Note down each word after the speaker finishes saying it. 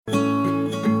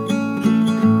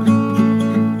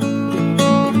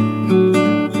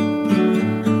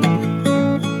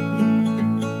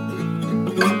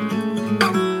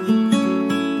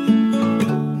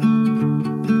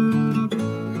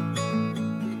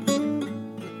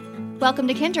Welcome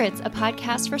to Kindreds, a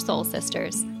podcast for soul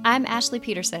sisters. I'm Ashley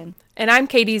Peterson. And I'm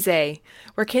Katie Zay.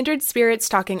 We're kindred spirits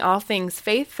talking all things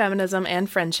faith, feminism, and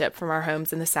friendship from our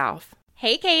homes in the South.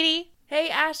 Hey, Katie. Hey,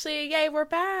 Ashley. Yay, we're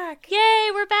back. Yay,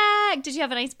 we're back. Did you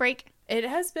have a nice break? It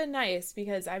has been nice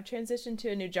because I've transitioned to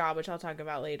a new job, which I'll talk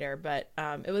about later. But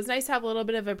it was nice to have a little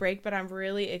bit of a break, but I'm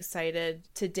really excited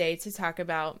today to talk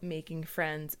about making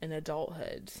friends in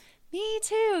adulthood. Me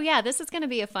too. Yeah, this is going to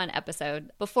be a fun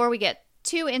episode. Before we get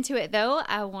too into it, though,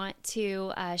 I want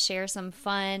to share some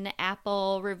fun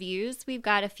Apple reviews. We've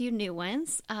got a few new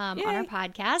ones on our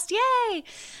podcast. Yay!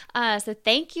 So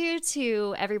thank you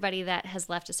to everybody that has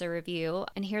left us a review.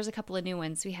 And here's a couple of new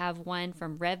ones. We have one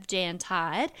from Rev Jan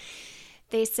Todd.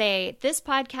 They say, this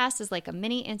podcast is like a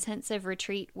mini intensive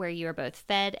retreat where you are both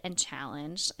fed and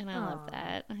challenged. And I love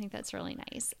that. I think that's really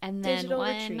nice. And then Digital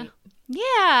retreat.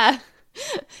 Yeah.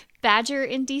 Badger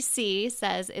in DC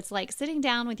says, it's like sitting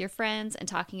down with your friends and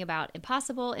talking about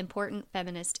impossible, important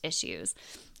feminist issues.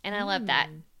 And I love that.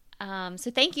 So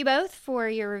thank you both for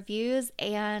your reviews,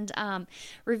 and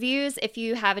reviews, if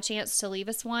you have a chance to leave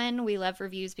us one. We love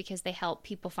reviews because they help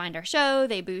people find our show.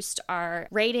 They boost our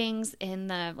ratings in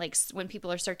the, like, when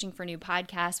people are searching for new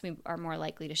podcasts, we are more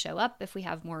likely to show up if we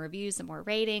have more reviews and more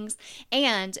ratings.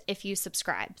 And if you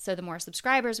subscribe. So the more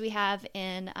subscribers we have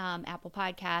in Apple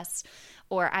Podcasts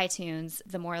or iTunes,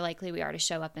 the more likely we are to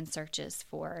show up in searches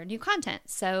for new content.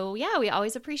 So yeah, we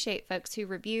always appreciate folks who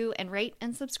review and rate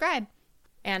and subscribe.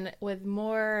 And with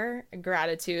more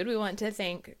gratitude, we want to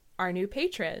thank our new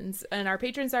patrons. And our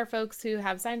patrons are folks who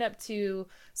have signed up to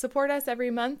support us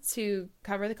every month to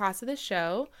cover the cost of the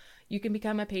show. You can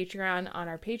become a Patreon on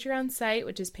our Patreon site,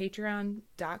 which is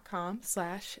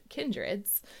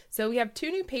patreon.com/kindreds. So we have two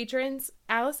new patrons,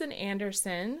 Allison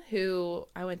Anderson, who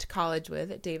I went to college with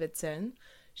at Davidson.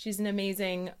 She's an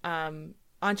amazing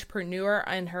entrepreneur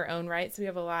in her own right, so we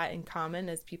have a lot in common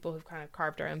as people who've kind of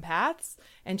carved our own paths,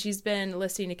 and she's been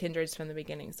listening to Kindreds from the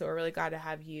beginning, so we're really glad to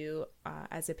have you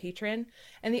as a patron.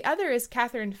 And the other is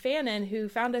Catherine Fannin, who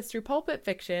found us through Pulpit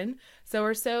Fiction, so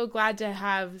we're so glad to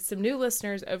have some new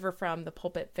listeners over from the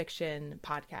Pulpit Fiction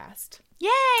podcast.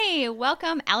 Yay!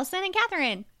 Welcome, Allison and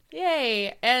Catherine.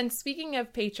 Yay! And speaking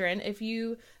of patron, if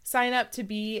you sign up to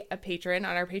be a patron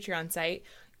on our Patreon site,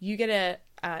 you get a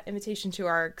invitation to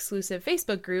our exclusive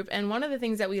Facebook group. And one of the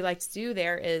things that we like to do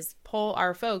there is poll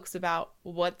our folks about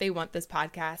what they want this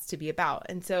podcast to be about.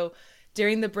 And so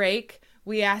during the break,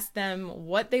 we asked them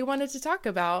what they wanted to talk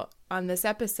about on this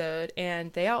episode,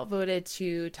 and they all voted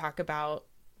to talk about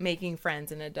making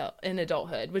friends in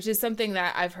adulthood, which is something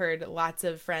that I've heard lots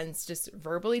of friends just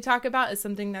verbally talk about as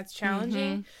something that's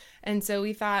challenging. Mm-hmm. And so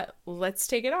we thought, let's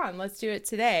take it on. Let's do it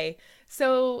today.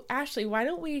 So Ashley, why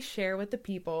don't we share with the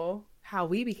people how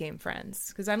we became friends?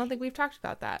 Because I don't think we've talked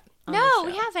about that. No,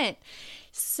 we haven't.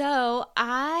 So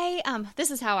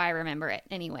this is how I remember it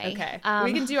anyway. Okay.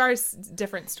 We can do our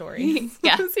different stories.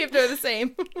 Yeah. See if they're the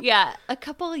same. Yeah. A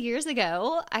couple of years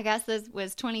ago, I guess this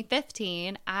was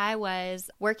 2015, I was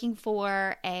working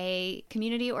for a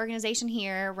community organization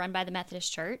here run by the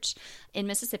Methodist Church in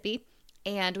Mississippi.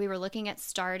 And we were looking at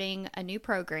starting a new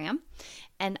program,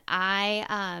 and I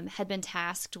had been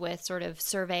tasked with sort of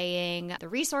surveying the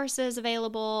resources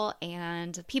available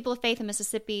and people of faith in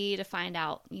Mississippi to find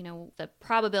out, you know, the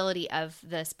probability of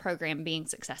this program being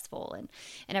successful and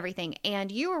everything.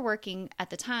 And you were working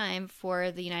at the time for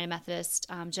the United Methodist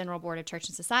General Board of Church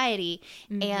and Society,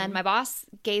 and my boss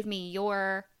gave me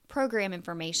your program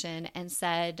information and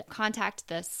said, contact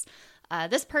this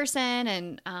person,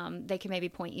 and they can maybe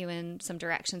point you in some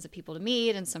directions of people to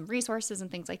meet and some resources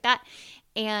and things like that.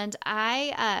 And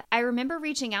I remember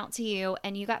reaching out to you,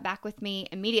 and you got back with me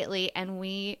immediately, and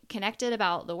we connected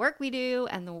about the work we do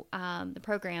and the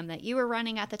program that you were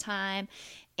running at the time.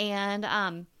 And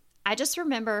I just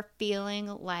remember feeling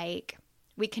like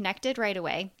we connected right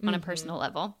away on a personal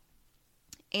level.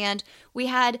 And we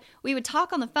would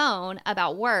talk on the phone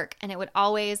about work, and it would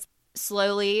always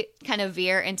slowly kind of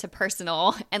veer into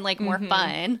personal and like more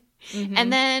fun.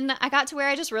 And then I got to where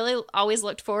I just really always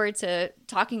looked forward to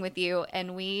talking with you.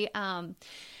 And we,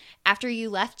 after you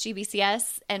left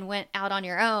GBCS and went out on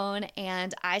your own,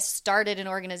 and I started an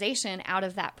organization out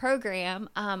of that program,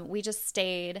 we just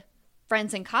stayed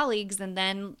friends and colleagues. And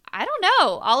then, I don't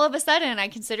know, all of a sudden I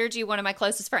considered you one of my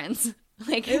closest friends.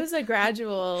 Like, it was a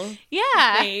gradual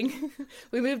thing.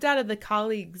 We moved out of the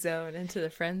colleague zone into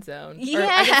the friend zone. Yeah. Or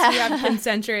I guess we have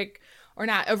concentric or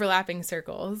not overlapping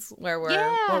circles where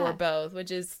we're both,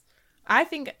 which is, I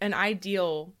think, an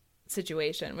ideal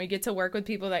situation. We get to work with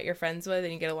people that you're friends with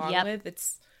and you get along with.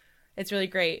 It's really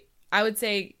great. I would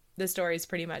say the story is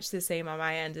pretty much the same on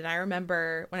my end. And I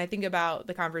remember when I think about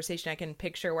the conversation, I can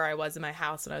picture where I was in my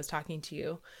house when I was talking to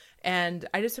you. And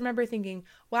I just remember thinking,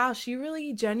 wow, she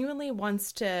really genuinely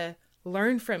wants to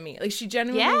learn from me. Like, she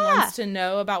genuinely wants to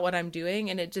know about what I'm doing.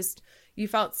 And it just, you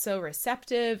felt so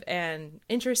receptive and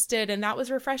interested. And that was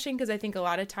refreshing, because I think a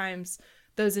lot of times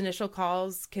those initial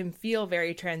calls can feel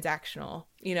very transactional,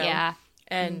 you know? Yeah.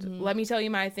 And let me tell you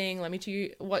my thing. Let me tell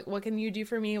you, what can you do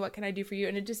for me? What can I do for you?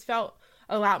 And it just felt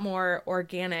a lot more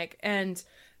organic. And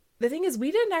the thing is,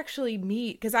 we didn't actually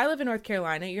meet, because I live in North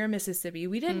Carolina, you're in Mississippi.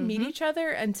 We didn't meet each other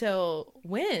until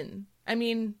when? I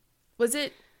mean, was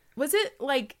it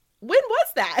like, when was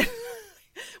that?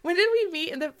 When did we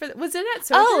meet? Was it at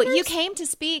Sojourners? Oh, you came to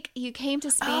speak.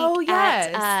 Oh,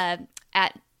 yes.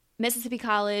 At Mississippi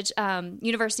College,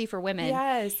 University for Women.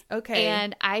 Yes. Okay.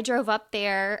 And I drove up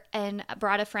there and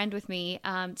brought a friend with me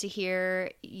to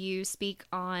hear you speak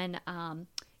on,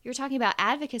 you were talking about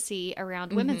advocacy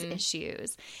around women's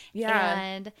issues. Yeah.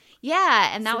 And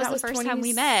that was the first time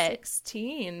we met.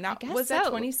 2016. Was that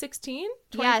 2016?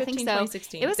 Yeah, I think so.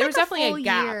 2016. It was there like was definitely a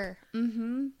gap. Year.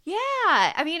 Mm-hmm. Yeah.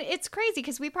 I mean, it's crazy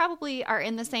because we probably are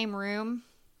in the same room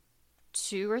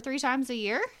 2 or 3 times a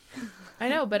year. I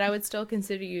know, but I would still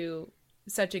consider you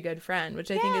such a good friend, which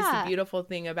I think is the beautiful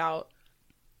thing about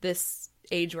this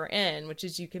age we're in, which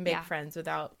is you can make friends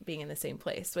without being in the same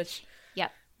place, which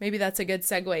maybe that's a good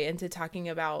segue into talking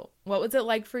about what was it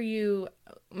like for you.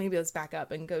 Maybe let's back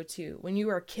up and go to when you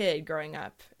were a kid growing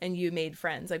up and you made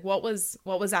friends. Like, what was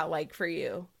that like for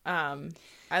you?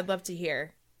 I'd love to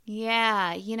hear.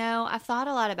 Yeah. I've thought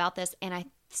a lot about this, and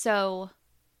so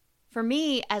for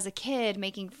me as a kid,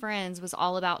 making friends was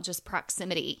all about just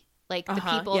proximity. Like the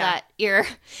people that you're,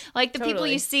 like the people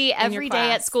you see every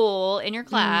day at school in your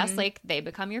class, like they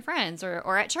become your friends,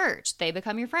 or at church, they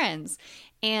become your friends.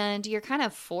 And you're kind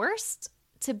of forced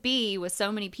to be with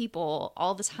so many people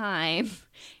all the time.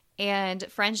 And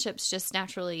friendships just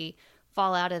naturally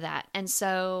fall out of that. And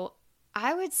so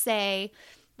I would say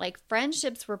like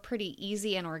friendships were pretty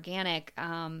easy and organic.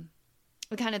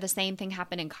 Kind of the same thing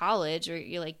happened in college, or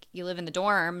you live in the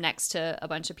dorm next to a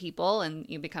bunch of people and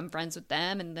you become friends with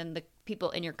them, and then the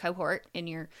people in your cohort in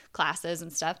your classes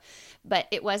and stuff. But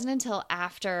it wasn't until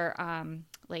after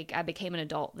I became an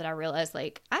adult that I realized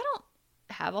like I don't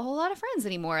have a whole lot of friends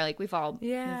anymore. Like we've all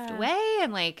moved away,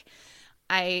 and like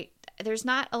there's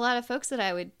not a lot of folks that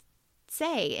I would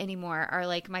say anymore are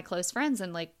like my close friends,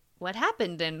 and like what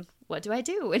happened and what do I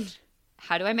do and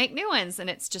how do I make new ones? And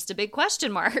it's just a big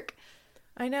question mark.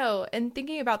 I know. And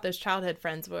thinking about those childhood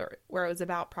friends where it was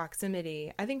about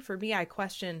proximity, I think for me, I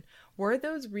question, were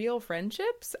those real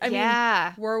friendships? I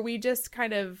mean, were we just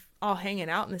kind of all hanging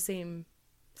out in the same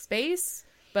space?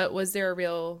 But was there a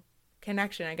real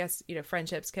connection? I guess,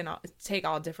 friendships can take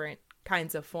all different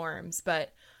kinds of forms.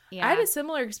 But I had a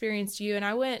similar experience to you, and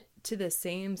I went to the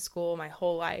same school my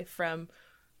whole life from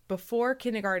before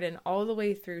kindergarten all the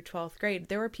way through 12th grade.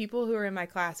 There were people who were in my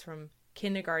class from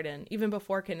kindergarten, even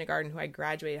before kindergarten, who I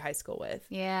graduated high school with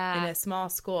in a small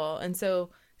school. And so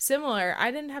similar,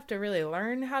 I didn't have to really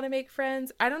learn how to make friends.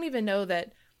 I don't even know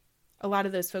that a lot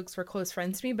of those folks were close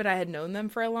friends to me, but I had known them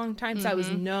for a long time. So I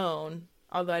was known,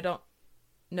 although I don't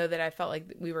know that I felt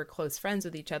like we were close friends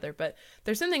with each other. But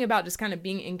there's something about just kind of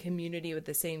being in community with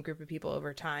the same group of people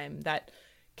over time that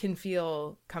can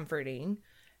feel comforting.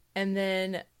 And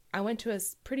then I went to a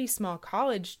pretty small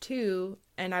college too,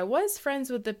 and I was friends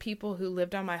with the people who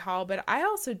lived on my hall, but I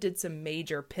also did some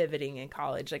major pivoting in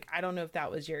college. Like, I don't know if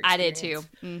that was your experience. I did too.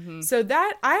 Mm-hmm. So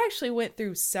that, I actually went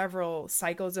through several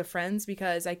cycles of friends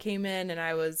because I came in and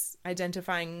I was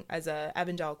identifying as a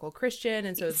evangelical Christian.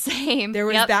 And so there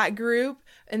was that group.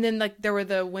 And then like there were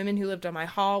the women who lived on my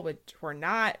hall, which were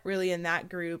not really in that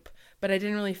group, but I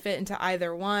didn't really fit into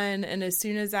either one. And as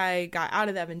soon as I got out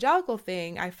of the evangelical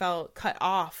thing, I felt cut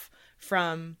off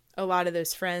from a lot of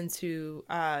those friends who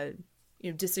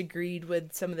disagreed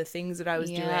with some of the things that I was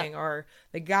doing, or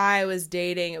the guy I was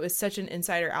dating. It was such an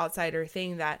insider-outsider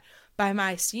thing that by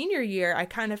my senior year, I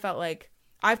kind of felt like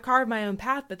I've carved my own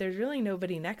path, but there's really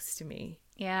nobody next to me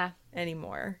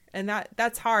anymore. And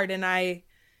that's hard. And I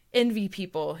envy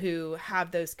people who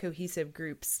have those cohesive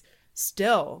groups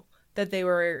still that they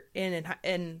were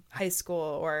in high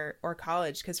school or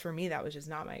college, because for me that was just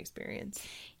not my experience.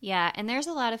 Yeah, and there's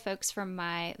a lot of folks from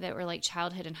that were like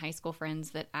childhood and high school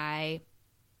friends that I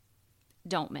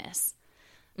don't miss.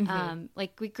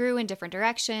 Like we grew in different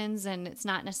directions, and it's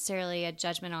not necessarily a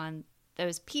judgment on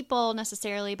those people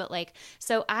necessarily, but like,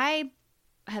 so I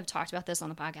have talked about this on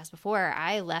the podcast before.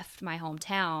 I left my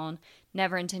hometown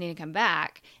never intending to come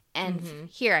back, and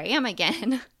here I am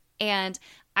again. And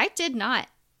I did not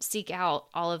seek out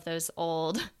all of those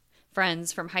old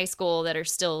friends from high school that are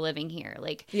still living here.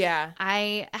 Like, Yeah.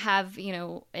 I have,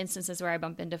 instances where I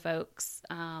bump into folks,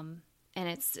 and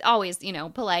it's always,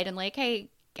 polite and like, hey,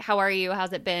 how are you?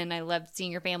 How's it been? I love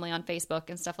seeing your family on Facebook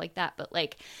and stuff like that. But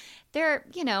like,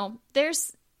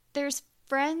 there's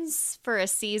friends for a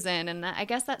season. And I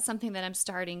guess that's something that I'm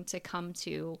starting to come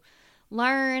to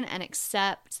learn and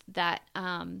accept, that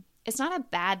it's not a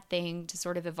bad thing to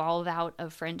sort of evolve out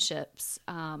of friendships,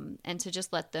 and to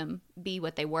just let them be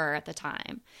what they were at the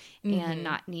time, and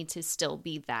not need to still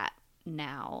be that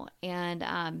now.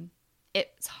 And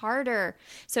it's harder.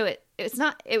 So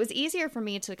it was easier for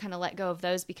me to kind of let go of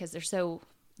those because they're so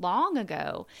long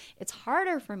ago. It's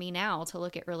harder for me now to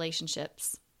look at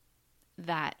relationships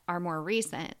that are more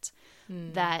recent,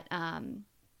 that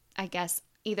I guess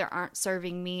either aren't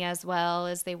serving me as well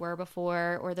as they were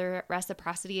before, or their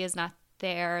reciprocity is not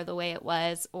there the way it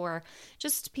was, or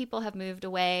just people have moved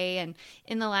away. And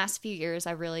in the last few years,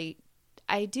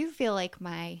 I do feel like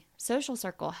my social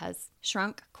circle has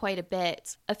shrunk quite a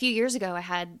bit. A few years ago, I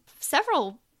had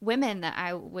several women that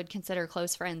I would consider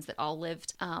close friends that all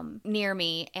lived near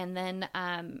me. And then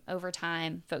over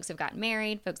time, folks have gotten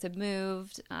married, folks have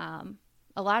moved.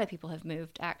 A lot of people have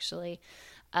moved, actually.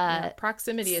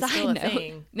 Proximity is still a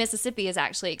thing. Mississippi is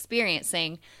actually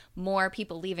experiencing more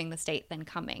people leaving the state than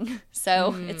coming.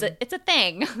 So it's a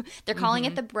thing. They're calling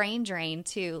it the brain drain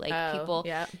too. Like people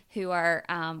who are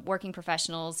working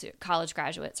professionals, college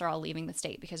graduates are all leaving the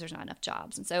state because there's not enough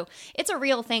jobs. And so it's a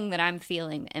real thing that I'm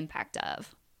feeling the impact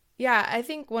of. Yeah, I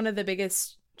think one of the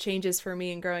biggest changes for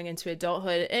me in growing into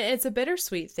adulthood, it's a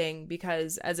bittersweet thing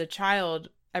because as a child,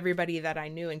 everybody that I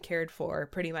knew and cared for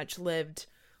pretty much lived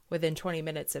within 20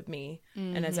 minutes of me.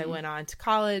 And as I went on to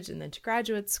college and then to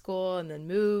graduate school and then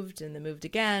moved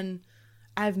again,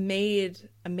 I've made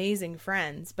amazing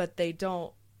friends, but they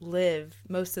don't live,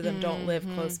 most of them don't live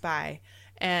close by.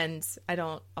 And I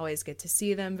don't always get to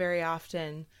see them very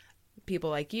often, people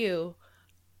like you.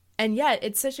 And yet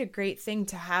it's such a great thing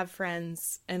to have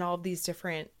friends in all of these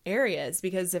different areas,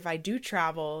 because if I do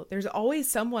travel, there's always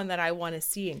someone that I want to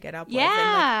see and get up with.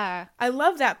 And I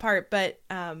love that part, but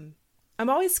I'm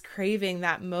always craving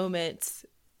that moment.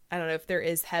 I don't know if there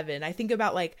is heaven. I think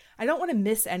about I don't want to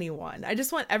miss anyone. I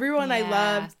just want everyone I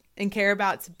love and care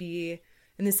about to be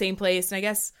in the same place. And I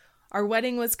guess our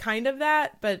wedding was kind of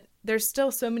that, but there's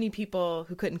still so many people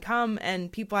who couldn't come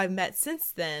and people I've met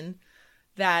since then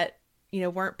that,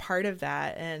 weren't part of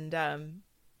that. And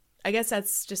I guess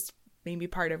that's just maybe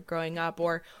part of growing up,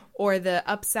 or the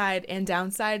upside and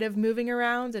downside of moving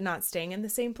around and not staying in the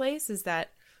same place is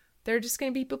that they're just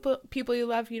going to be people you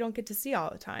love you don't get to see all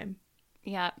the time.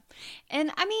 Yeah.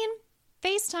 And I mean,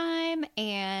 FaceTime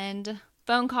and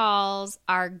phone calls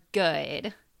are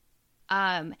good.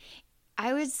 I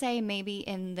would say maybe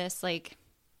in this,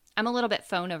 I'm a little bit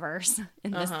phone averse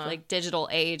in this digital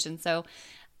age. And so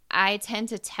I tend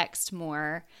to text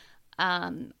more.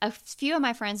 A few of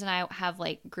my friends and I have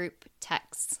group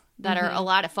texts that are a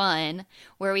lot of fun,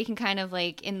 where we can kind of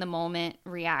in the moment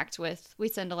react with, we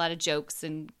send a lot of jokes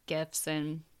and gifts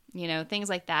and, things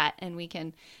like that. And we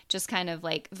can just kind of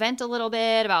vent a little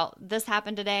bit about this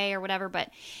happened today or whatever, but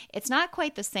it's not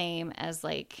quite the same as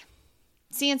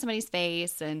seeing somebody's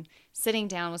face and sitting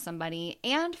down with somebody.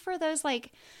 And for those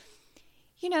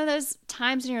those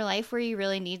times in your life where you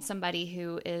really need somebody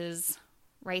who is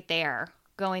right there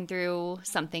going through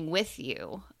something with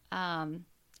you.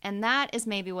 And that is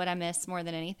maybe what I miss more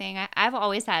than anything.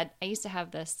 I used to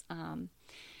have this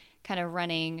kind of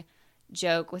running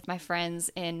joke with my friends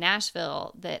in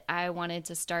Nashville that I wanted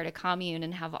to start a commune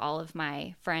and have all of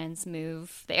my friends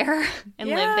move there and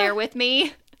live there with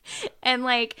me. And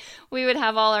we would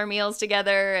have all our meals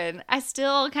together. And I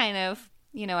still kind of,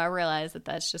 I realize that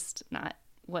that's just not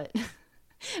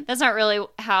that's not really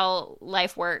how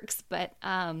life works. But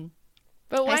why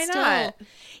not?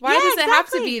 Why does it have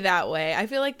to be that way? I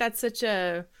feel like that's such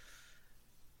a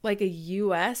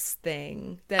U.S.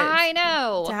 thing. That I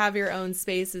know. To have your own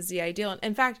space is the ideal.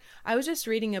 In fact, I was just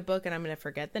reading a book, and I'm going to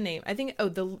forget the name. I think,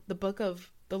 the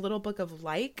Little Book of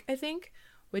Like, I think,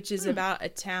 which is about a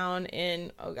town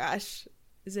in,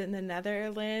 is it in the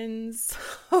Netherlands?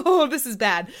 Oh, this is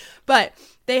bad. But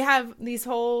they have these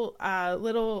whole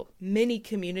little mini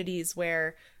communities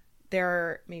where there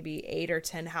are maybe 8 or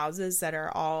 10 houses that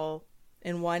are all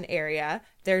in one area.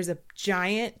 There's a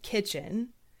giant kitchen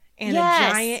and a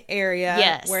giant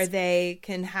area where they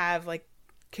can have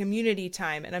community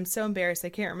time. And I'm so embarrassed. I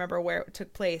can't remember where it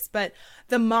took place. But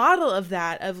the model of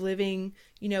that, of living,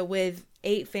 with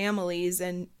 8 families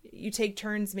and you take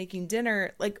turns making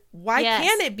dinner, why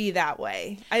can't it be that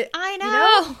way? I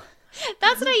know.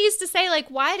 That's what I used to say. Like,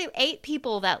 why do 8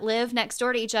 people that live next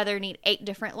door to each other need 8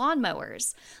 different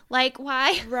lawnmowers? Like,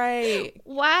 why? Right.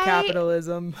 Why?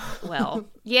 Capitalism. Well,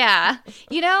 yeah.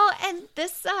 And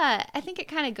this, I think it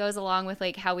kind of goes along with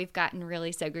like how we've gotten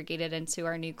really segregated into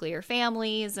our nuclear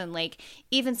families, and like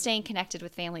even staying connected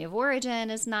with family of origin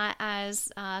is not as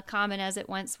common as it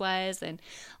once was. And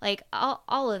like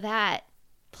all of that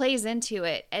plays into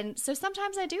it. And so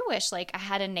sometimes I do wish like I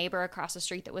had a neighbor across the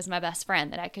street that was my best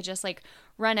friend that I could just like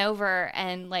run over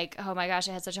and like, oh my gosh,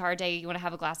 I had such a hard day. You want to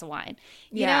have a glass of wine?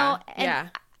 You know?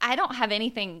 And I don't have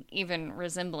anything even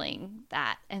resembling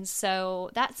that. And so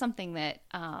that's something that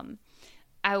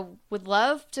I would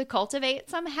love to cultivate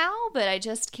somehow, but I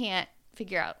just can't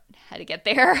figure out how to get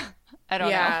there. I don't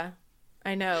know. Yeah,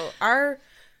 I know.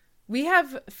 We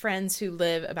have friends who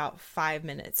live about 5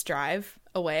 minutes drive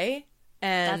away.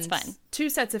 And that's fun.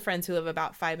 2 sets of friends who live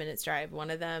about 5 minutes drive.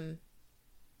 One of them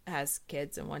has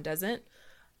kids and one doesn't.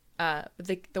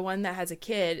 The one that has a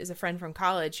kid is a friend from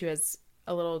college who has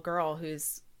a little girl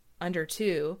who's under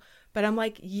 2. But I'm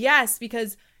like, yes,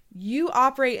 because you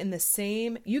operate in the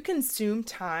same, you consume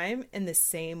time in the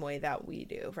same way that we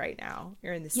do right now.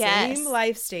 You're in the same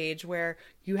life stage where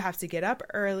you have to get up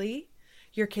early.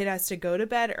 Your kid has to go to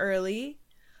bed early.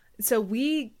 So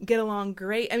we get along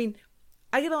great. I mean,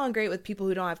 I get along great with people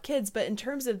who don't have kids, but in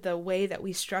terms of the way that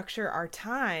we structure our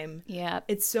time,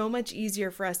 it's so much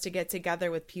easier for us to get together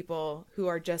with people who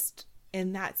are just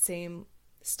in that same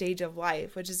stage of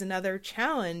life, which is another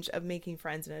challenge of making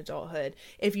friends in adulthood,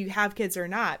 if you have kids or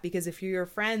not, because if you're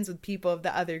friends with people of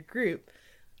the other group,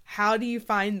 how do you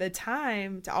find the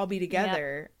time to all be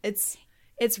together?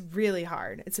 It's really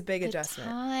hard. It's a big adjustment.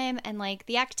 Time and like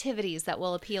the activities that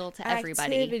will appeal to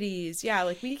everybody. Activities, yeah.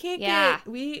 Like we can't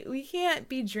we can't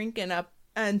be drinking up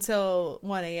until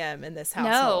 1 a.m. in this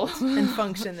household and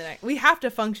function the next. We have to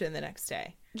function the next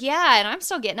day. Yeah, and I'm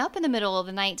still getting up in the middle of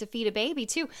the night to feed a baby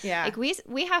too. Yeah, like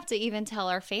we have to even tell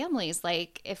our families,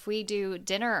 like if we do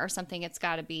dinner or something, it's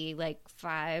got to be like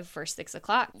 5 or 6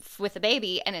 o'clock with the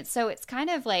baby, and it's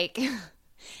kind of like.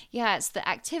 Yeah, it's the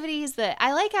activities that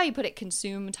I like how you put it,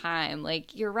 consume time.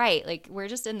 Like, you're right. Like, we're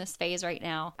just in this phase right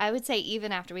now. I would say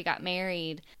even after we got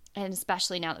married, and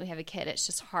especially now that we have a kid, it's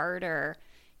just harder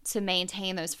to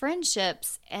maintain those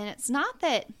friendships. And it's not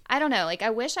that, I don't know, like, I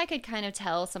wish I could kind of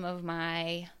tell some of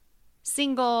my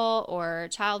single or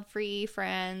child-free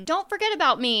friends, don't forget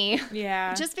about me.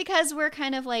 Yeah. Just because we're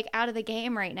kind of like out of the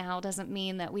game right now doesn't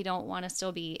mean that we don't want to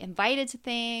still be invited to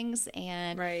things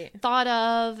and thought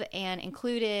of and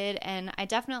included. And I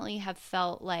definitely have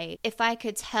felt like if I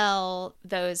could tell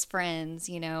those friends,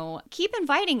 keep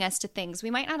inviting us to things. We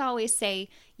might not always say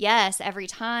yes every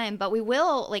time, but we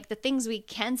will, like the things we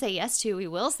can say yes to, we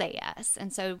will say yes.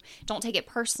 And so don't take it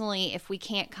personally if we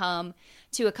can't come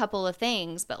to a couple of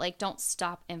things, but like don't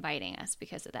stop inviting us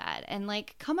because of that. And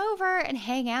like come over and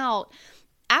hang out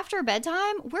after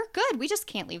bedtime. We're good. We just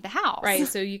can't leave the house. Right.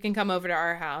 So you can come over to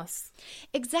our house.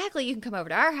 Exactly. You can come over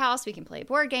to our house. We can play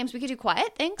board games. We could do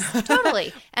quiet things.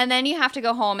 Totally. And then you have to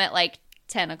go home at like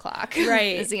 10 o'clock.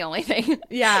 Right. Is the only thing.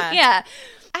 Yeah. Yeah.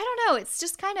 I don't know. It's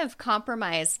just kind of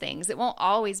compromise things. It won't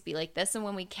always be like this. And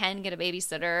when we can get a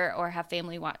babysitter or have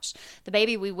family watch the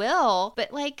baby, we will.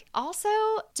 But like also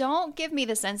don't give me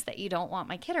the sense that you don't want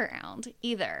my kid around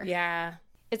either. Yeah.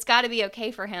 It's got to be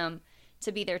okay for him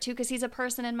to be there too because he's a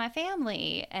person in my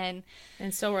family. And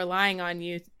still relying on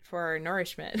you for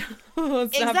nourishment.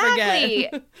 Let's not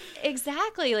forget.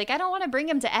 Exactly. Like I don't want to bring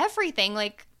him to everything.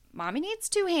 Like mommy needs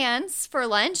 2 hands for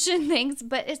lunch and things.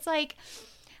 But it's like...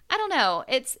 I don't know.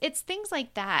 It's things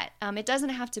like that. It doesn't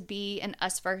have to be an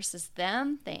us versus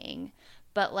them thing,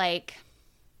 but like,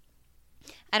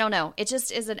 I don't know. It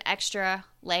just is an extra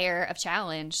layer of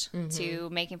challenge to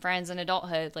making friends in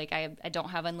adulthood. Like I don't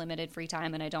have unlimited free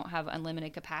time and I don't have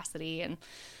unlimited capacity and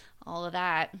all of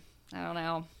that. I don't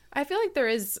know. I feel like there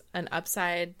is an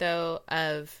upside though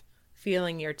of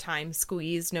feeling your time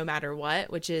squeezed no matter what,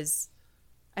 which is,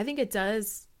 I think it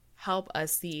does help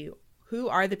us see who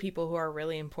are the people who are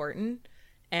really important,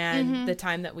 and the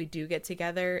time that we do get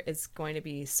together is going to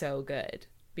be so good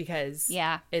because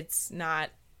it's not,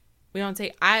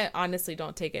 I honestly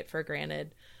don't take it for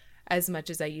granted as much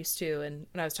as I used to. And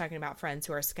when I was talking about friends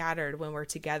who are scattered, when we're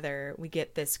together, we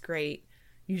get this great,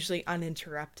 usually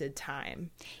uninterrupted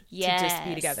time to just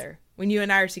be together. When you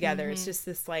and I are together, it's just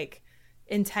this like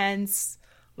intense,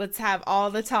 let's have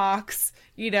all the talks,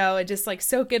 and just like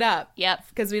soak it up. Yep.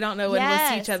 Because we don't know when we'll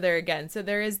see each other again. So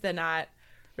there is the not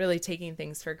really taking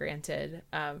things for granted.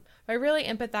 I really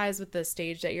empathize with the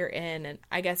stage that you're in. And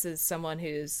I guess as someone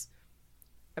who's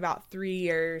about 3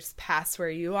 years past where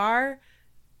you are,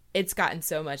 it's gotten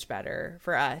so much better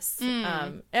for us.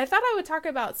 And I thought I would talk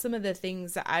about some of the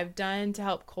things that I've done to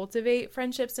help cultivate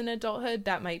friendships in adulthood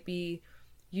that might be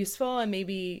useful, and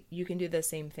maybe you can do the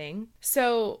same thing.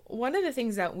 So one of the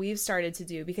things that we've started to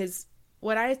do, because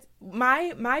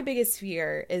my biggest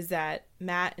fear is that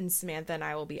Matt and Samantha and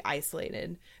I will be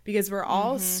isolated, because we're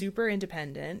all super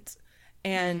independent,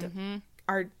 and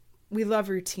we love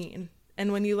routine.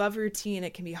 And when you love routine,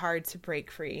 it can be hard to break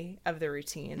free of the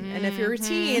routine. And if your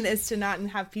routine is to not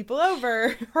have people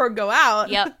over or go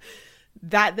out,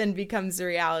 that then becomes the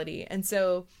reality. And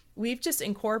so we've just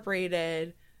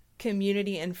incorporated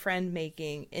community and friend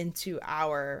making into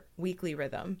our weekly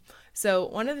rhythm. So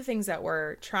one of the things that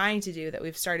we're trying to do that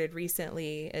we've started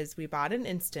recently is we bought an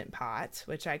Instant Pot,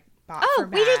 which I bought for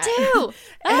Matt. We did too.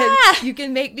 And you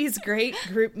can make these great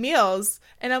group meals.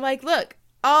 And I'm like, look,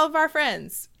 all of our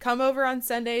friends come over on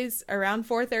Sundays around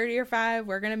 4:30 or 5.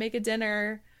 We're going to make a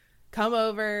dinner. Come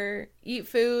over, eat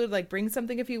food, like bring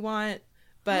something if you want.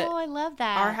 But I love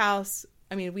that. Our house,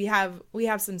 I mean, we have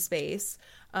some space.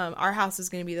 Our house is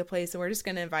going to be the place, and we're just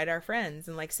going to invite our friends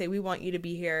and like say, we want you to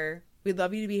be here. We'd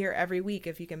love you to be here every week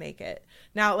if you can make it.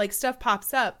 Now, like stuff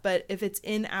pops up, but if it's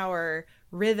in our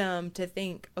rhythm to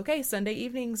think, okay, Sunday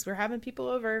evenings, we're having people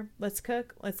over. Let's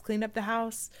cook. Let's clean up the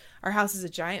house. Our house is a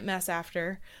giant mess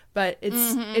after, but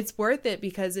it's worth it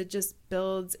because it just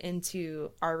builds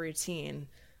into our routine.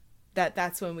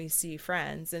 That's when we see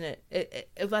friends, and it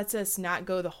lets us not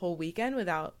go the whole weekend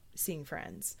without seeing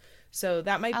friends. So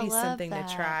that might be something to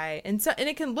try. And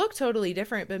it can look totally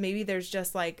different, but maybe there's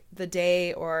just like the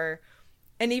day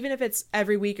and even if it's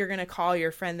every week, you're going to call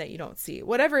your friend that you don't see,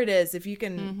 whatever it is, if you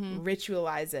can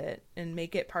ritualize it and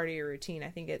make it part of your routine, I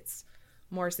think it's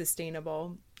more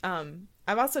sustainable.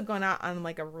 I've also gone out on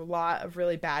like a lot of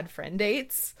really bad friend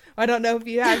dates. I don't know if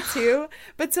you have too,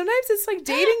 but sometimes it's like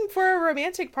dating for a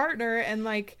romantic partner, and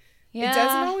like it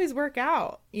doesn't always work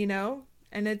out, you know?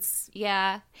 And it's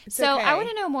so okay. I want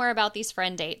to know more about these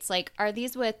friend dates. Like, are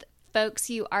these with folks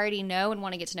you already know and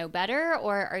want to get to know better,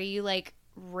 or are you like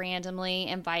randomly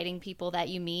inviting people that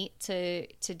you meet to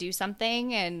do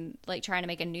something and like trying to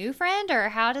make a new friend, or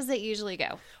how does it usually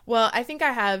go? Well, I think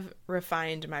I have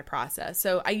refined my process.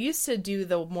 So I used to do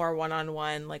the more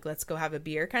one-on-one, like let's go have a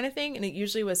beer kind of thing, and it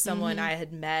usually was someone I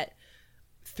had met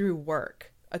through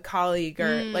work, a colleague,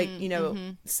 or like, you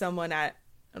know, someone at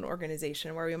an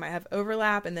organization where we might have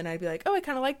overlap, and then I'd be like, oh, I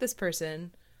kind of like this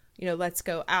person, you know, let's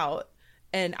go out.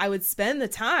 And I would spend the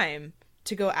time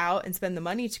to go out and spend the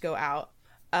money to go out.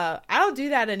 I don't do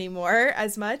that anymore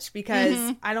as much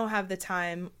because I don't have the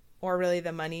time or really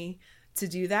the money to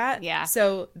do that. Yeah.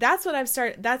 So that's what I've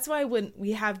started. That's why when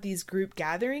we have these group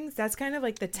gatherings, that's kind of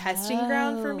like the testing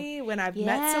ground for me. When I've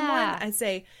met someone, I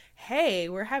say, hey,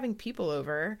 we're having people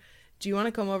over. Do you want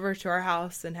to come over to our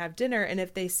house and have dinner? And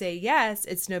if they say yes,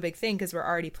 it's no big thing because we're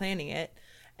already planning it.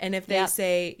 And if they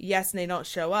say yes and they don't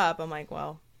show up, I'm like,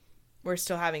 well, we're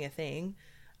still having a thing.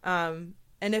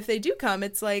 And if they do come,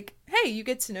 it's like, hey, you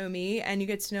get to know me and you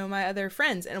get to know my other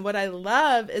friends. And what I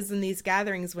love is in these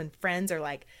gatherings when friends are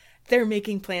like, they're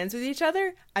making plans with each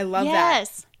other. I love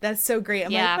that. That's so great.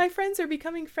 I'm like, my friends are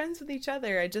becoming friends with each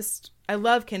other. I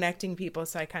love connecting people.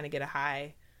 So I kind of get a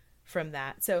high from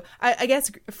that. So I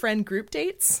guess friend group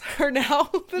dates are now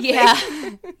the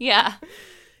thing. Yeah.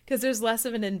 Because there's less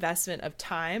of an investment of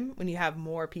time when you have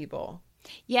more people.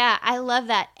 Yeah, I love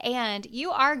that. And you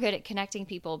are good at connecting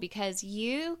people because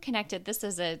you connected. This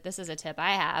is a tip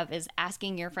I have, is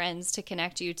asking your friends to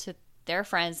connect you to their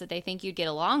friends that they think you'd get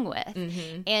along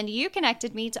with. And you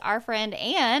connected me to our friend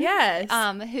Anne,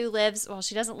 who lives, well,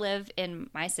 she doesn't live in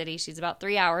my city. She's about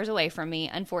 3 hours away from me,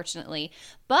 unfortunately.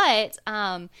 But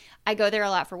I go there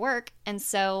a lot for work. And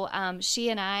so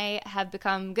she and I have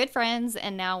become good friends.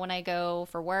 And now when I go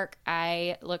for work,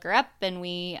 I look her up and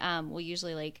we'll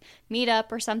usually like meet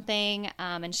up or something.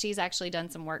 And she's actually done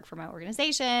some work for my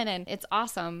organization. And it's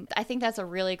awesome. I think that's a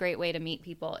really great way to meet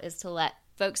people, is to let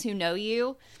folks who know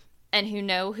you and who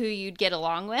know who you'd get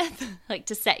along with, like,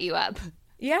 to set you up.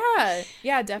 Yeah,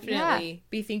 definitely.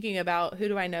 Be thinking about, who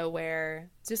do I know where?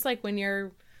 Just like when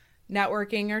you're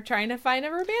networking or trying to find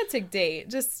a romantic date,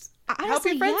 just help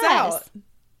your friends out.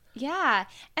 Yeah.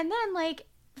 And then, like,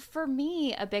 for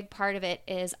me, a big part of it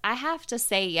is I have to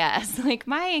say yes. Like,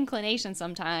 my inclination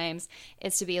sometimes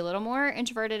is to be a little more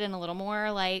introverted and a little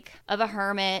more like of a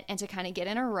hermit and to kind of get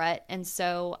in a rut. And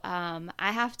so I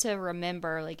have to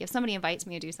remember, like, if somebody invites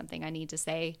me to do something, I need to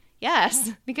say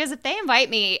Yes, because if they invite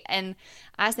me and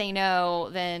I say no,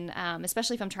 then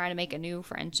especially if I'm trying to make a new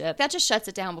friendship, that just shuts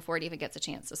it down before it even gets a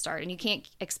chance to start. And you can't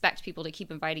expect people to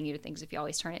keep inviting you to things if you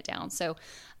always turn it down. So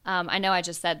I know I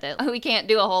just said that we can't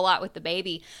do a whole lot with the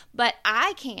baby, but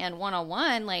I can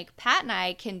one-on-one. Like Pat and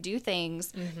I can do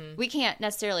things. We can't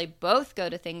necessarily both go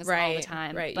to things all the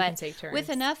time. Right, but you can take turns. with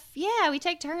enough, we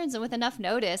take turns, and with enough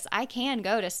notice, I can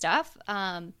go to stuff.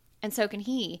 And so can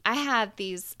he. I have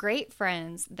these great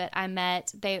friends that I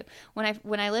met.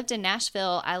 When I lived in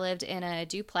Nashville, I lived in a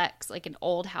duplex, like an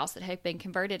old house that had been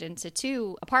converted into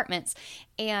 2 apartments.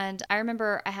 And I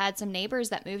remember I had some neighbors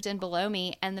that moved in below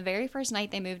me. And the very first night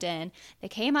they moved in, they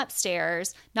came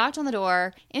upstairs, knocked on the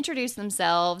door, introduced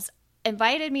themselves,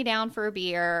 invited me down for a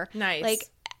beer. Nice. Like,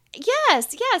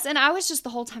 yes. And I was just, the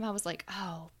whole time I was like,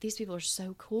 oh, these people are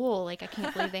so cool. Like, I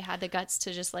can't believe they had the guts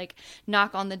to just like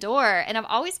knock on the door. And I've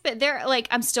always been there. Like,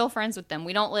 I'm still friends with them.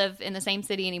 We don't live in the same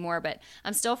city anymore, but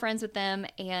I'm still friends with them.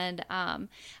 And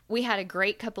we had a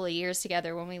great couple of years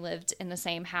together when we lived in the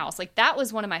same house. Like, that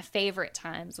was one of my favorite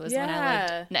times, was when I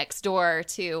lived next door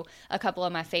to a couple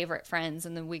of my favorite friends.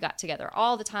 And then we got together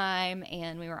all the time,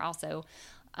 and we were also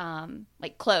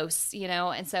like close,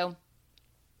 And so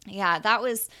yeah, that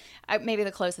was maybe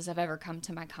the closest I've ever come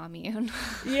to my commune.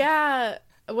 Yeah.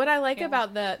 What I like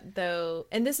about that, though,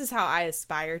 and this is how I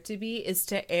aspire to be, is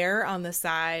to err on the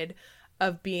side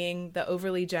of being the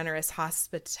overly generous,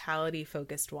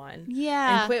 hospitality-focused one.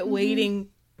 Yeah. And quit waiting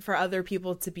for other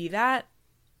people to be that.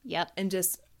 Yep.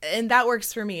 And that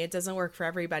works for me. It doesn't work for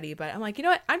everybody. But I'm like, you know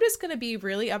what? I'm just going to be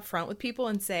really upfront with people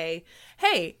and say,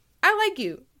 hey, I like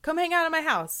you. Come hang out at my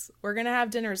house. We're going to have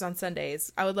dinners on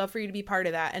Sundays. I would love for you to be part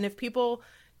of that. And if people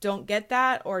don't get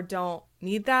that, or don't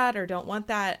need that, or don't want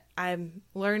that, I'm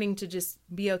learning to just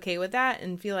be okay with that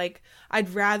and feel like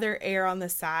I'd rather err on the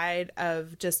side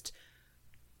of just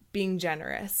being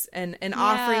generous and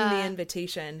offering the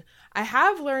invitation. I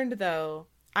have learned, though,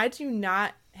 I do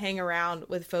not hang around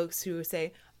with folks who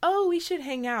say, oh, we should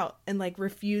hang out, and like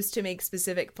refuse to make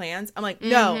specific plans. I'm like,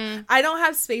 no, I don't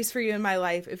have space for you in my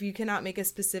life. If you cannot make a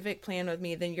specific plan with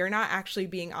me, then you're not actually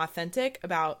being authentic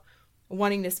about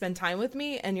wanting to spend time with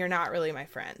me, and you're not really my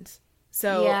friend.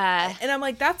 So, and I'm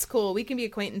like, that's cool. We can be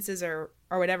acquaintances or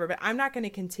whatever, but I'm not going to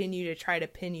continue to try to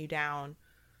pin you down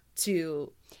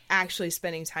to actually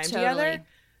spending time together.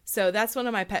 So that's one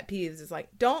of my pet peeves, is like,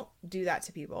 don't do that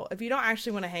to people. If you don't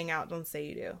actually want to hang out, don't say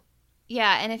you do.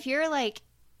 Yeah. And if you're like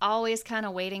always kind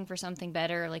of waiting for something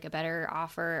better, like a better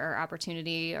offer or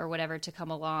opportunity or whatever to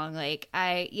come along, like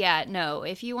no,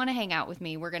 if you want to hang out with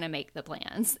me, we're going to make the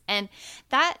plans. And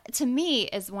that to me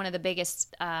is one of the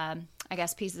biggest, I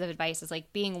guess, pieces of advice, is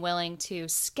like being willing to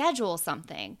schedule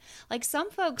something. Like,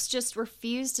 some folks just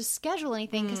refuse to schedule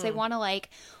anything because they want to like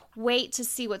wait to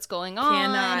see what's going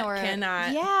on.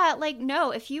 Cannot. Yeah, like,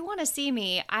 no, if you want to see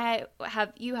me,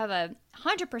 you have a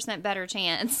 100% better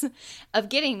chance of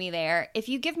getting me there if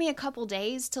you give me a couple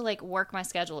days to like work my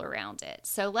schedule around it.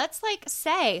 So let's like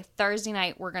say Thursday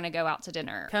night we're going to go out to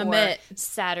dinner. Commit. Or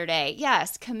Saturday.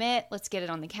 Yes, commit. Let's get it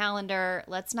on the calendar.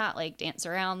 Let's not like dance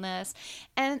around this.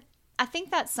 And I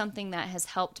think that's something that has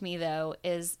helped me, though,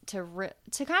 is to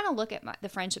kind of look at the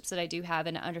friendships that I do have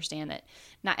and understand that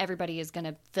not everybody is going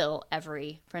to fill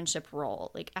every friendship role.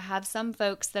 Like, I have some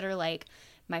folks that are like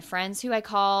my friends who I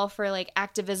call for like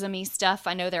activism-y stuff.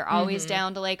 I know they're always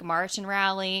down to like march and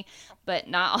rally, but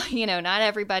not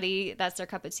everybody, that's their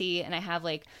cup of tea. And I have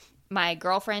like my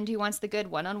girlfriend who wants the good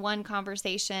one-on-one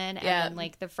conversation, and then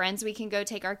like the friends we can go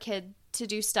take our kid to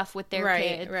do stuff with their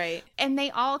kid. Right. And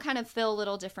they all kind of fill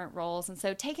little different roles. And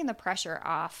so taking the pressure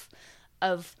off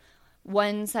of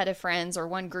one set of friends or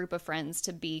one group of friends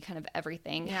to be kind of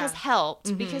everything has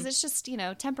helped, because it's just,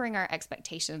 tempering our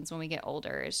expectations when we get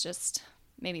older is just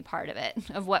maybe part of it,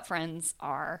 of what friends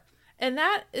are. And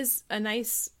that is a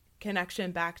nice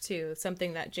connection back to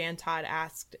something that Jan Todd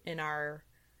asked in our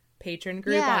patron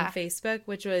group on Facebook,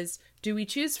 which was, do we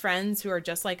choose friends who are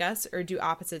just like us, or do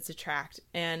opposites attract?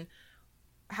 And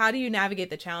how do you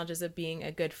navigate the challenges of being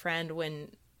a good friend when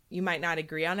you might not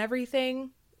agree on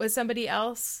everything with somebody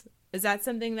else? Is that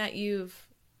something that you've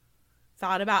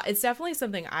thought about? It's definitely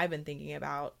something I've been thinking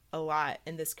about a lot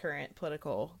in this current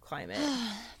political climate.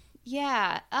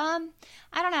 I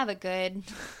don't have a good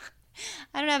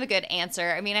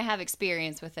answer. I mean, I have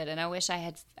experience with it, and I wish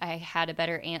I had a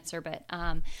better answer, but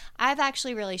I've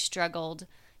actually really struggled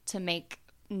to make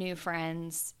new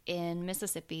friends in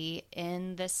Mississippi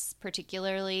in this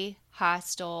particularly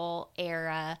hostile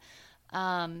era,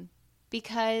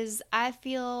 because I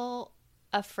feel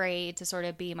afraid to sort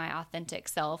of be my authentic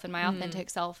self, and my authentic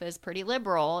self is pretty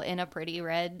liberal in a pretty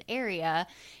red area,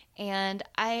 and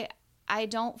I I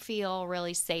don't feel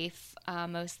really safe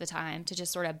most of the time to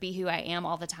just sort of be who I am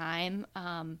all the time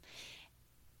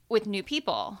with new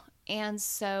people. And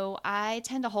so I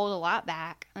tend to hold a lot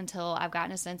back until I've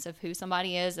gotten a sense of who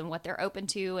somebody is and what they're open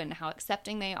to and how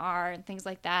accepting they are and things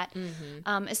like that.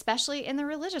 Especially in the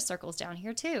religious circles down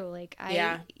here too. Like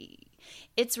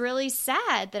it's really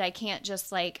sad that I can't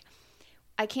just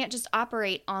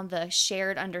operate on the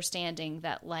shared understanding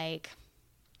that like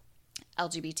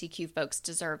LGBTQ folks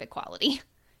deserve equality.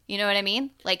 You know what I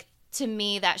mean? Like, to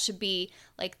me, that should be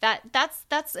like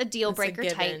that's a deal breaker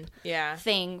type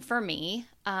thing for me.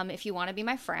 If you want to be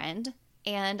my friend.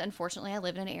 And unfortunately, I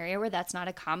live in an area where that's not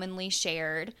a commonly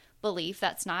shared belief.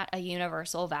 That's not a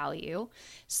universal value.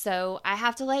 So I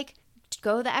have to like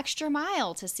go the extra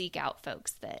mile to seek out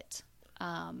folks that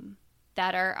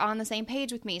are on the same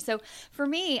page with me. So for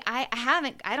me, I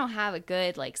don't have a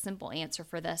good like simple answer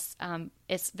for this.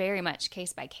 It's very much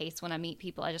case by case when I meet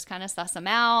people. I just kind of suss them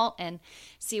out and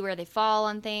see where they fall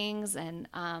on things and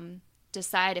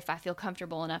decide if I feel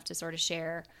comfortable enough to sort of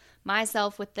share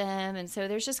myself with them. And so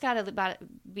there's just got to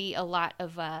be a lot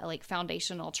of like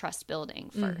foundational trust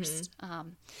building first.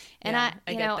 And I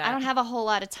don't have a whole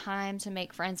lot of time to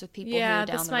make friends with people who down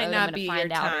the road I'm going to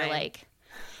find out are like,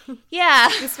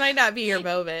 this might not be your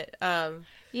moment. So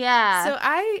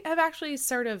I have actually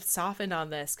sort of softened on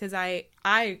this because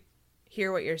I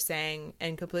hear what you're saying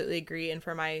and completely agree. And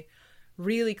for my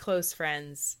really close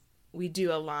friends, we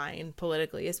do align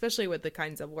politically, especially with the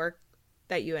kinds of work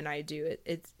that you and I do.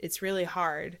 It's really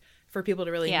hard for people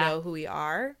to really know who we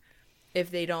are if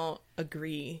they don't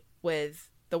agree with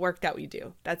the work that we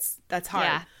do. That's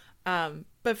hard.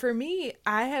 But for me,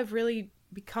 I have really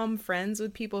become friends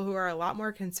with people who are a lot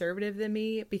more conservative than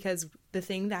me because the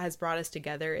thing that has brought us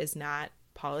together is not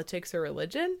politics or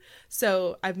religion.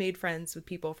 So I've made friends with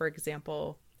people, for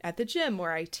example, at the gym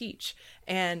where I teach.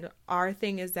 And our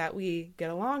thing is that we get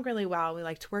along really well. We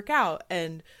like to work out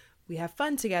and we have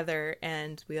fun together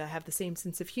and we have the same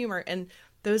sense of humor. And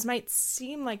those might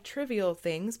seem like trivial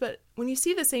things, but when you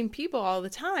see the same people all the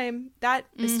time, that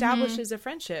establishes a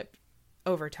friendship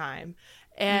over time.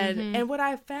 And what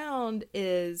I've found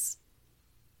is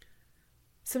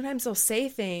sometimes they'll say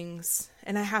things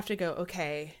and I have to go,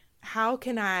 okay, how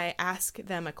can I ask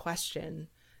them a question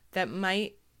that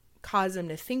might cause them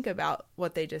to think about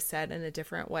what they just said in a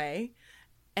different way?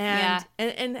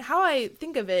 And how I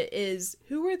think of it is,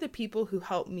 who are the people who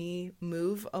helped me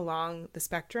move along the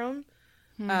spectrum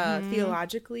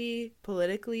theologically,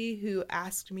 politically, who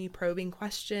asked me probing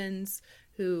questions,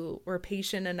 who were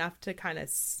patient enough to kind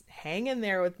of hang in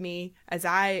there with me as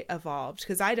I evolved,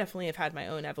 because I definitely have had my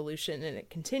own evolution and it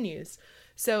continues.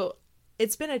 So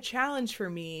it's been a challenge for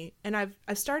me, and I've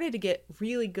started to get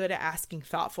really good at asking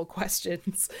thoughtful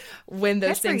questions when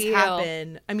those things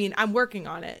happen. I mean, I'm working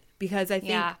on it because I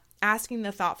think asking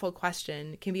the thoughtful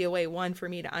question can be a way, one, for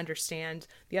me to understand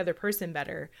the other person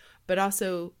better, but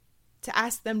also to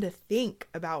ask them to think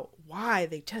about why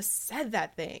they just said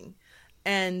that thing.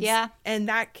 And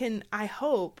that can, I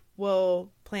hope,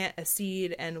 will plant a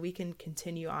seed and we can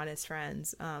continue on as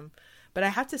friends. But I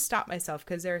have to stop myself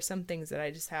because there are some things that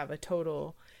I just have a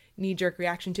total knee-jerk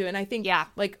reaction to. And I think,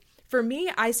 like, for me,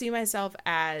 I see myself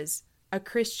as a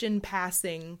Christian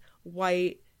passing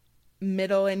white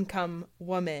middle-income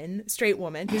woman, straight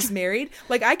woman who's married.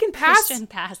 Like, I can pass Christian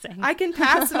passing. I can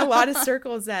pass in a lot of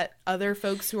circles that other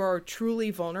folks who are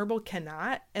truly vulnerable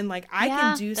cannot. And like, I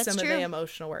can do some of the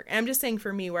emotional work. And I'm just saying,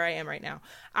 for me, where I am right now,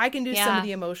 I can do some of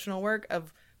the emotional work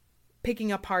of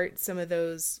picking apart some of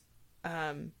those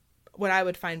what I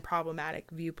would find problematic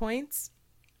viewpoints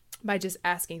by just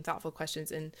asking thoughtful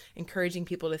questions and encouraging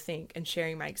people to think and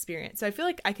sharing my experience. So I feel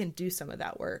like I can do some of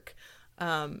that work.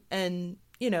 And,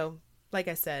 you know, like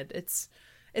I said, it's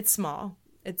small.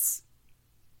 It's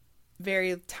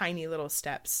very tiny little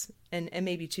steps and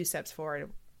maybe 2 steps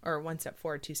forward or 1 step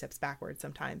forward, 2 steps backward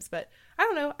sometimes. But I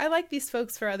don't know. I like these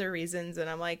folks for other reasons. And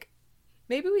I'm like,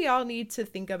 maybe we all need to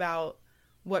think about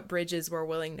what bridges we're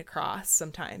willing to cross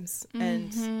sometimes and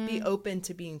be open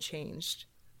to being changed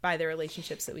by the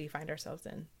relationships that we find ourselves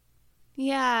in.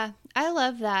 Yeah, I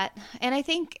love that. And I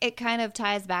think it kind of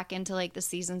ties back into like the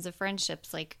seasons of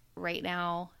friendships. Like right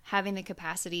now, having the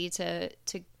capacity to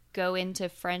go into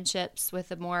friendships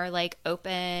with a more like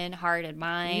open hearted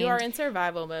mind. You are in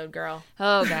survival mode, girl.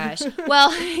 Oh gosh.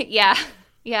 Well, yeah.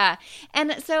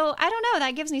 And so I don't know,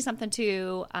 that gives me something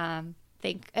to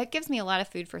think. It gives me a lot of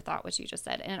food for thought, what you just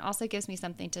said. And it also gives me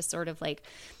something to sort of like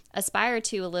aspire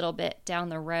to a little bit down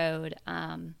the road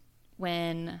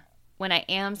when I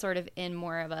am sort of in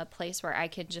more of a place where I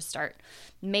can just start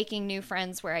making new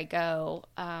friends where I go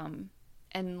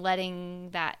and letting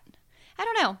that, I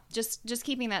don't know, just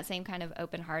keeping that same kind of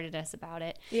open-heartedness about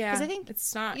it. Yeah, because I think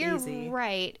it's not you're easy.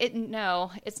 right.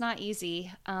 No, it's not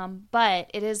easy. But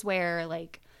it is where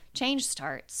like change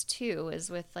starts too,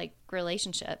 is with like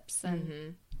relationships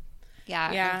and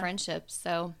and friendships.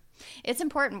 So it's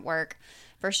important work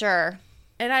for sure.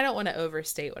 And I don't want to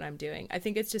overstate what I'm doing. I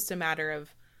think it's just a matter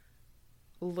of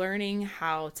learning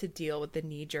how to deal with the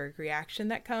knee-jerk reaction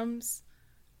that comes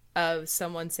of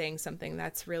someone saying something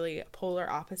that's really polar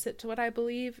opposite to what I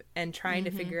believe, and trying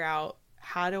to figure out,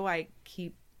 how do I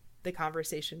keep the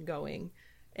conversation going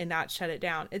and not shut it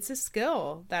down? It's a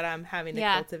skill that I'm having to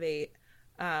cultivate.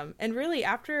 And really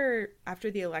after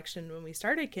the election, when we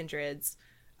started Kindreds,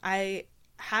 I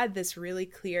had this really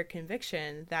clear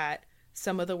conviction that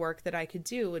some of the work that I could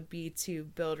do would be to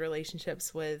build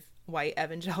relationships with white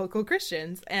evangelical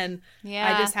Christians. And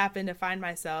I just happened to find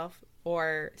myself,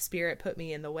 or Spirit put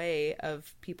me in the way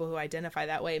of people who identify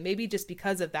that way. Maybe just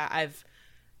because of that, I've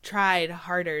tried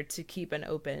harder to keep an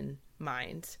open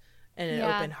mind and an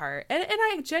open heart. And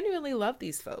I genuinely love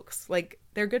these folks. Like,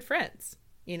 they're good friends,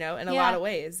 you know, in a lot of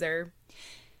ways. They're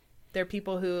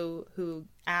people who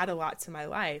add a lot to my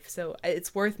life. So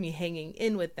it's worth me hanging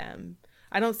in with them.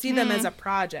 I don't see them as a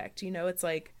project, you know. It's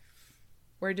like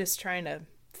we're just trying to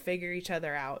figure each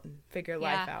other out and figure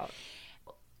life out.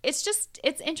 It's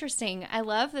interesting. I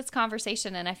love this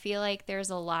conversation, and I feel like there's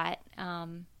a lot,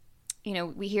 you know,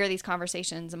 we hear these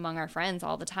conversations among our friends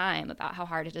all the time about how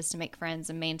hard it is to make friends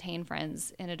and maintain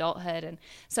friends in adulthood. And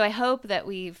so I hope that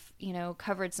we've, you know,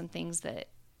 covered some things that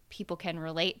people can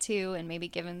relate to, and maybe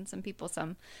given some people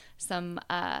some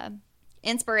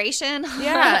inspiration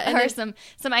or some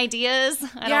ideas.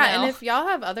 I don't know. And if y'all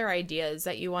have other ideas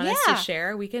that you want us to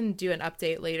share, we can do an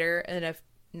update later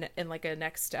in like a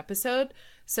next episode.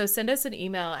 So send us an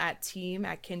email at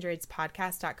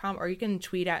team@kindredspodcast.com, or you can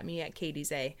tweet at me at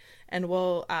Katie's A, and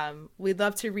we'd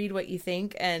love to read what you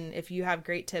think. And if you have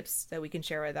great tips that we can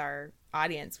share with our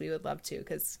audience, we would love to,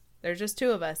 because there's just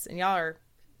two of us and y'all are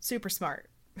super smart.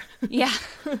 Yeah,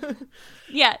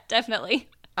 definitely.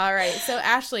 All right. So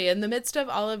Ashley, in the midst of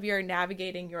all of your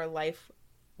navigating your life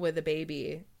with a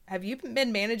baby, have you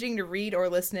been managing to read or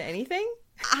listen to anything?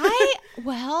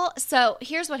 So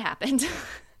here's what happened.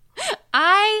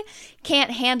 I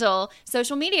can't handle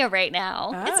social media right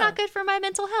now. It's not good for my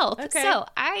mental health. Okay. So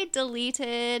I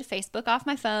deleted Facebook off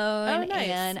my phone,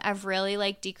 and I've really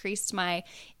like decreased my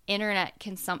internet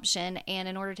consumption. And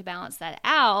in order to balance that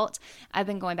out, I've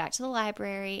been going back to the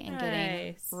library and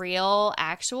getting real,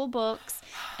 actual books.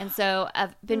 And so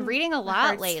I've been reading a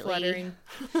lot lately.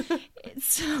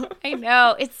 I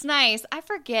know, it's nice. I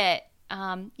forget.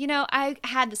 You know, I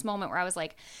had this moment where I was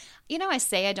like, you know, I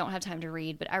say I don't have time to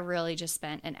read, but I really just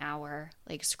spent an hour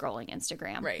like scrolling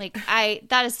Instagram. Right. Like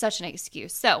that is such an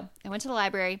excuse. So I went to the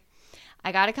library.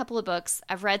 I got a couple of books.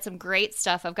 I've read some great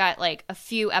stuff. I've got like a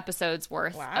few episodes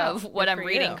worth of what I'm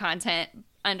reading content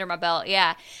under my belt.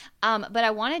 Yeah. But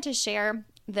I wanted to share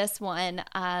this one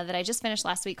that I just finished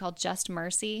last week called Just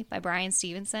Mercy by Brian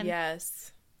Stevenson.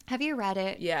 Yes. Have you read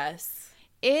it? Yes.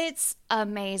 It's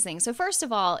amazing. So first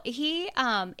of all, he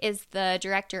is the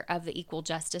director of the Equal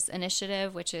Justice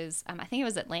Initiative, which is, I think it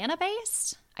was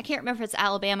Atlanta-based. I can't remember if it's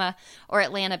Alabama or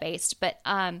Atlanta-based, but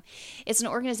it's an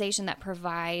organization that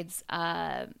provides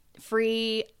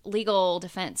free legal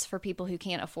defense for people who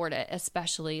can't afford it,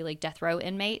 especially like death row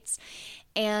inmates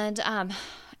and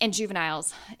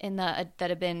juveniles that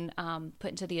have been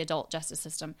put into the adult justice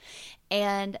system.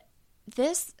 And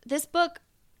this book,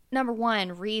 number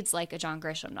one, reads like a John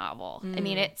Grisham novel. I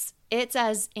mean, it's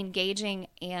as engaging,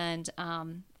 and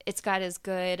it's got as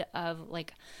good of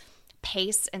like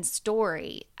pace and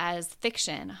story as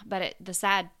fiction. But the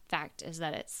sad fact is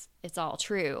that it's all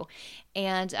true.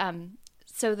 And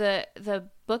so the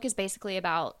book is basically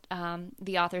about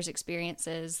the author's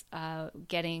experiences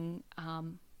getting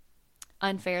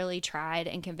unfairly tried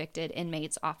and convicted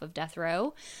inmates off of death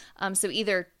row. So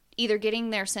either getting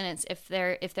their sentence, if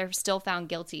they're still found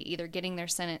guilty, either getting their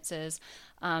sentences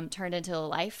turned into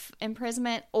life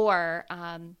imprisonment, or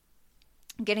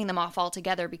getting them off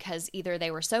altogether because either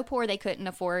they were so poor they couldn't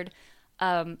afford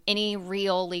any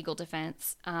real legal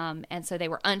defense, and so they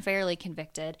were unfairly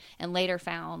convicted and later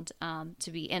found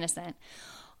to be innocent.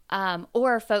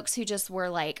 Or folks who just were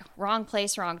like wrong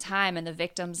place, wrong time, and the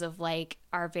victims of like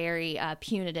our very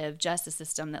punitive justice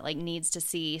system that like needs to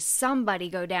see somebody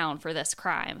go down for this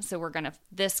crime. So we're gonna,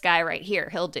 this guy right here,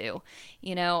 he'll do,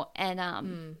 you know,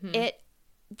 and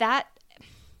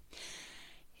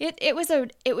It was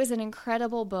an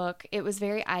incredible book. It was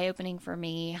very eye-opening for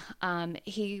me.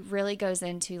 He really goes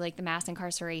into like the mass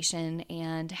incarceration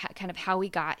and kind of how we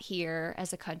got here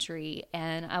as a country.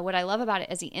 And what I love about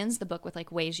it is he ends the book with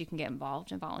like ways you can get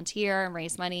involved and volunteer and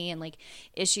raise money and like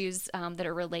issues that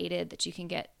are related that you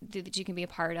can be a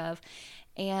part of.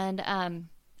 And I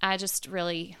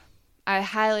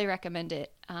highly recommend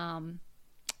it.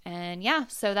 And yeah,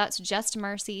 so that's Just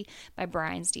Mercy by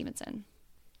Brian Stevenson.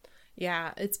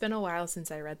 Yeah, it's been a while since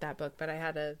I read that book, but I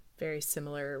had a very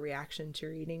similar reaction to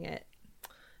reading it.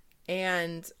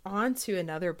 And on to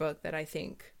another book that I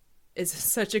think is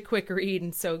such a quick read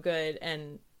and so good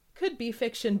and could be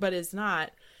fiction but is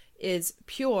not, is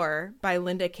Pure by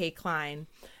Linda K. Klein.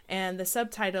 And the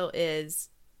subtitle is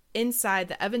Inside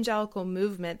the Evangelical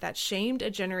Movement That Shamed a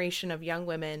Generation of Young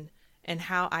Women and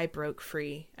How I Broke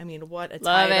Free. I mean, what a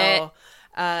title.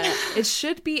 It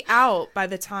should be out by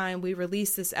the time we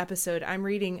release this episode. I'm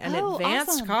reading an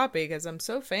advanced copy because I'm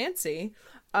so fancy.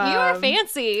 You are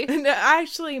fancy. I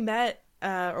actually met,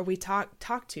 or we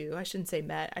talked to, I shouldn't say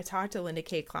met, I talked to Linda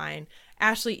K. Klein.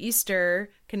 Ashley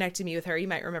Easter connected me with her. You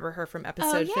might remember her from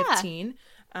episode 15.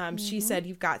 She said,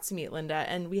 you've got to meet Linda.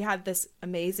 And we had this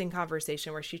amazing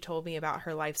conversation where she told me about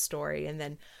her life story. And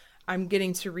then I'm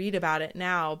getting to read about it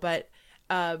now. But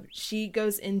she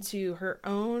goes into her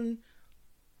own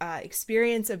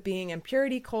experience of being in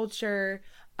purity culture.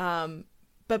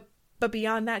 But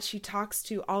beyond that, she talks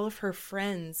to all of her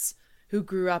friends who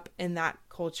grew up in that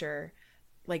culture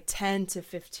like 10 to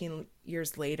 15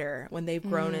 years later when they've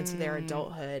grown into their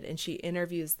adulthood. And she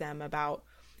interviews them about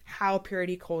how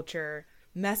purity culture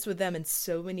messed with them in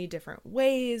so many different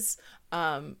ways.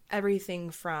 Everything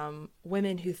from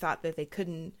women who thought that they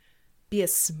couldn't be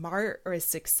as smart or as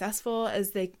successful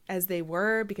as they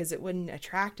were because it wouldn't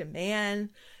attract a man,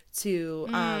 to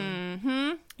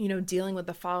dealing with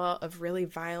the fallout of really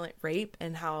violent rape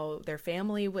and how their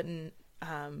family wouldn't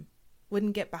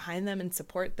get behind them and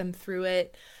support them through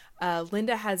it.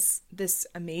 Linda has this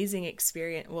amazing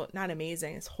experience, well, not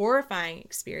amazing, it's horrifying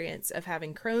experience of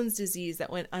having Crohn's disease that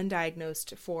went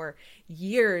undiagnosed for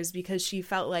years because she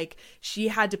felt like she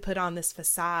had to put on this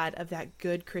facade of that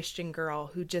good Christian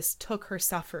girl who just took her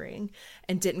suffering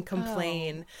and didn't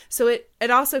complain. So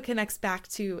it also connects back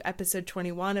to episode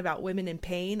 21 about women in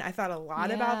pain. I thought a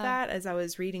lot about that as I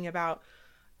was reading about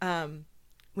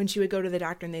when she would go to the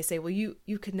doctor and they say, well,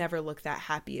 you could never look that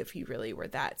happy if you really were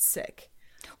that sick.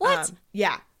 What?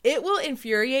 Yeah, it will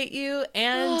infuriate you.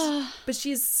 And but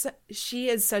she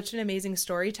is such an amazing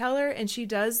storyteller, and she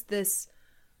does this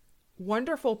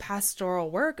wonderful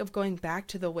pastoral work of going back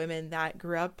to the women that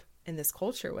grew up in this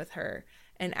culture with her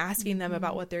and asking them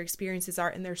about what their experiences are.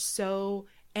 And they're so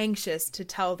anxious to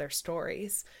tell their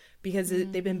stories because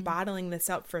they've been bottling this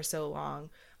up for so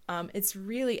long. It's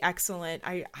really excellent.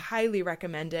 I highly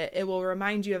recommend it. It will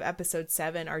remind you of episode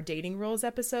 7, our dating rules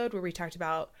episode, where we talked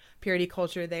about purity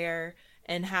culture there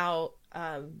and how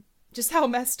just how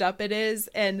messed up it is.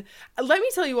 And let me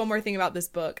tell you one more thing about this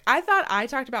book. I thought I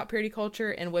talked about purity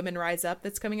culture and Women Rise Up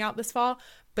that's coming out this fall,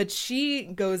 but she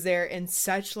goes there in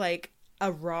such like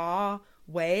a raw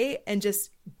way and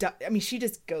she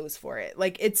just goes for it.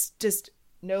 Like it's just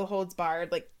no holds barred.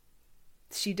 Like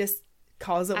she just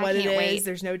calls it what it is. Wait.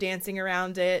 There's no dancing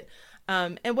around it.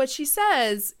 And what she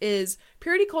says is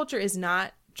purity culture is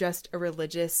not just a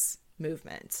religious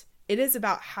movement. It is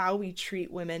about how we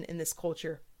treat women in this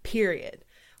culture, period.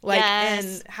 Like,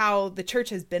 and how the church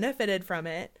has benefited from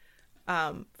it,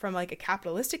 from like a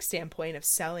capitalistic standpoint of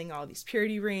selling all these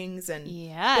purity rings and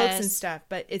books and stuff.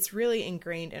 But it's really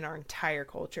ingrained in our entire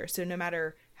culture. So no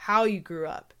matter how you grew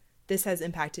up, this has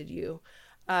impacted you.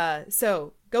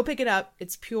 So go pick it up.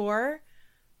 It's Pure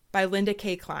by Linda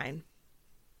K. Klein.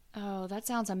 Oh, that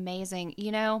sounds amazing.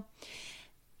 You know,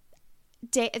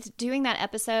 doing that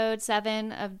episode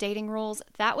 7 of Dating Rules,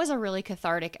 that was a really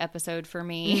cathartic episode for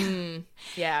me.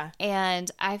 Yeah. And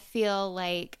I feel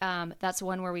like that's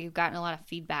one where we've gotten a lot of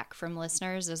feedback from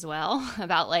listeners as well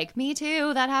about like, me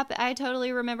too, that happened. I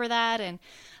totally remember that. And,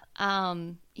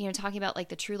 talking about like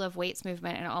the True Love Waits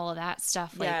movement and all of that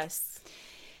stuff. Like,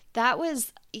 that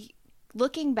was,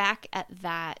 looking back at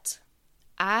that,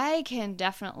 I can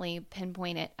definitely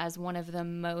pinpoint it as one of the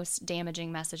most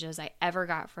damaging messages I ever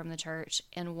got from the church,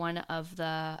 and one of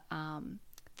the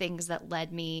things that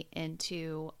led me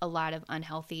into a lot of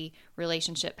unhealthy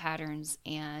relationship patterns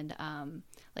and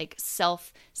like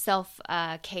self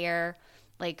care,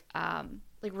 like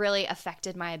really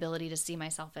affected my ability to see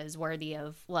myself as worthy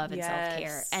of love and self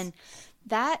care. And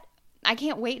that, I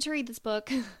can't wait to read this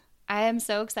book. I am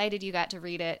so excited you got to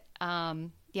read it.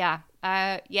 Yay.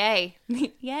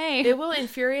 Yay. It will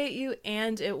infuriate you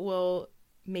and it will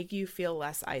make you feel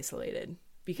less isolated,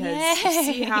 because you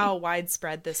see how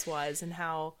widespread this was and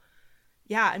how,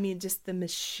 I mean, just the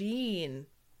machine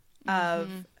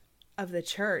of the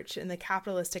church and the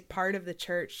capitalistic part of the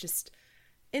church just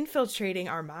infiltrating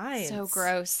our minds. So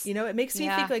gross. You know, it makes me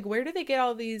think, like, how do they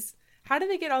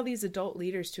get all these adult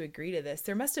leaders to agree to this?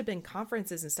 There must have been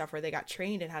conferences and stuff where they got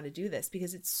trained in how to do this,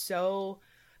 because it's so,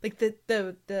 like,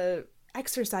 the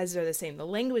exercises are the same. The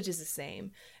language is the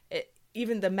same.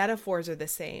 Even the metaphors are the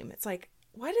same. It's like,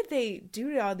 what did they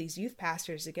do to all these youth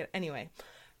pastors to get, anyway,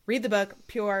 read the book,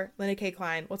 Pure, Linda K.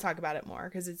 Klein. We'll talk about it more,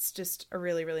 because it's just a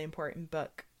really, really important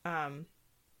book.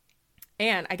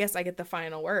 And I guess I get the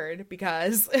final word,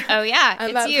 because oh yeah,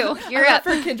 it's you. You're I'm up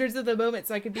for Kindreds of the Moment,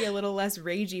 so I could be a little less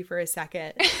ragey for a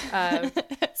second.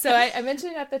 So I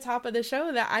mentioned at the top of the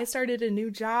show that I started a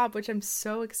new job, which I'm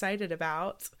so excited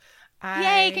about.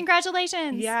 Yay!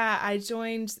 Congratulations. Yeah, I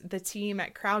joined the team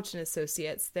at Crouch and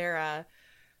Associates. They're a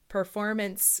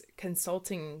performance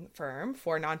consulting firm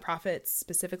for nonprofits,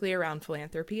 specifically around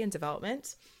philanthropy and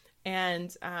development.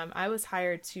 And I was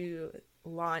hired to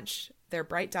launch their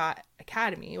Bright Dot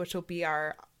Academy, which will be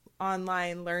our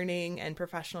online learning and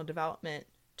professional development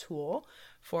tool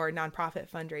for nonprofit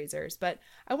fundraisers. But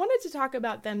I wanted to talk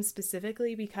about them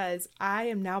specifically because I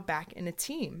am now back in a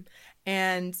team,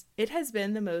 and it has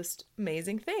been the most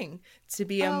amazing thing to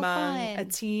be among a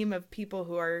team of people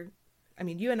who are, I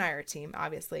mean, you and I are a team,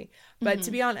 obviously, but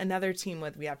to be on another team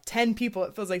we have 10 people,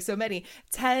 it feels like so many,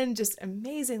 10 just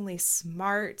amazingly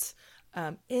smart,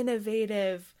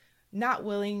 innovative,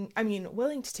 willing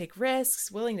to take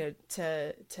risks, willing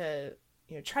to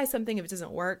try something if it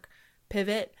doesn't work,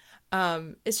 pivot.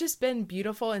 It's just been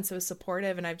beautiful and so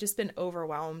supportive, and I've just been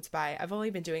overwhelmed by, I've only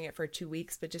been doing it for 2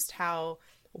 weeks, but just how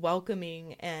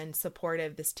welcoming and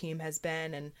supportive this team has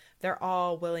been, and they're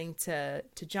all willing to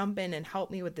jump in and help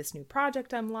me with this new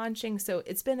project I'm launching. So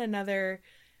it's been another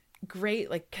great,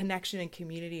 like, connection and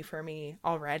community for me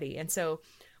already. And so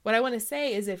what I want to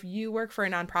say is, if you work for a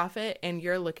nonprofit and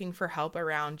you're looking for help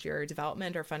around your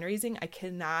development or fundraising, I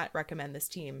cannot recommend this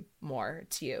team more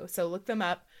to you. So look them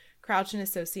up, Crouch and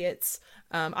Associates.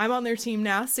 I'm on their team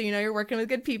now, so you're working with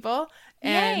good people,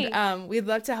 and we'd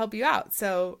love to help you out.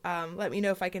 So let me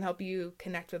know if I can help you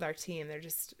connect with our team. They're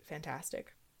just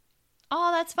fantastic.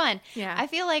 Oh, that's fun. Yeah. I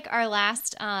feel like our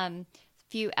last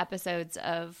few episodes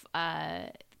of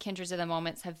Kindreds of the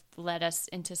Moments have led us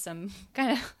into some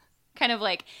kind of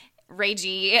like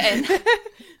ragey and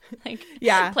like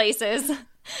places.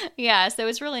 Yeah, so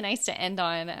it's really nice to end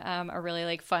on a really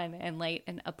like fun and light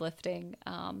and uplifting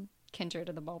Kindred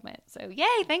of the Moment. So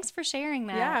yay, thanks for sharing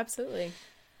that. Yeah, absolutely.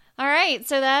 All right,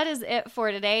 so that is it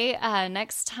for today.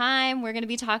 Next time we're going to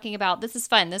be talking about, this is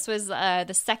fun. This was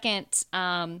the second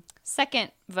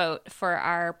vote for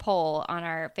our poll on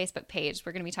our Facebook page.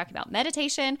 We're going to be talking about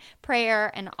meditation,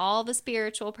 prayer, and all the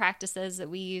spiritual practices that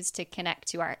we use to connect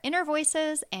to our inner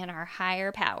voices and our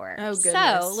higher power. Oh, goodness.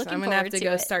 So looking I'm going to have to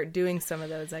go start doing some of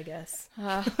those, I guess.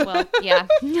 Well, yeah.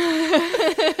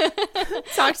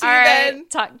 Talk to you then.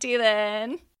 Talk to you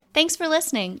then. Thanks for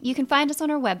listening. You can find us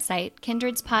on our website,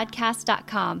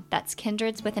 kindredspodcast.com. That's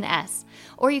kindreds with an S.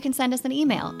 Or you can send us an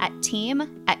email at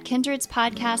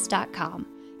team@kindredspodcast.com.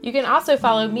 You can also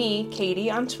follow me,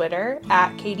 Katie, on Twitter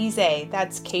at KatieZeh.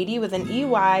 That's Katie with an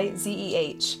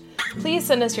EYZEH. Please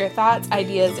send us your thoughts,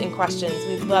 ideas, and questions.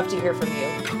 We'd love to hear from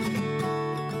you.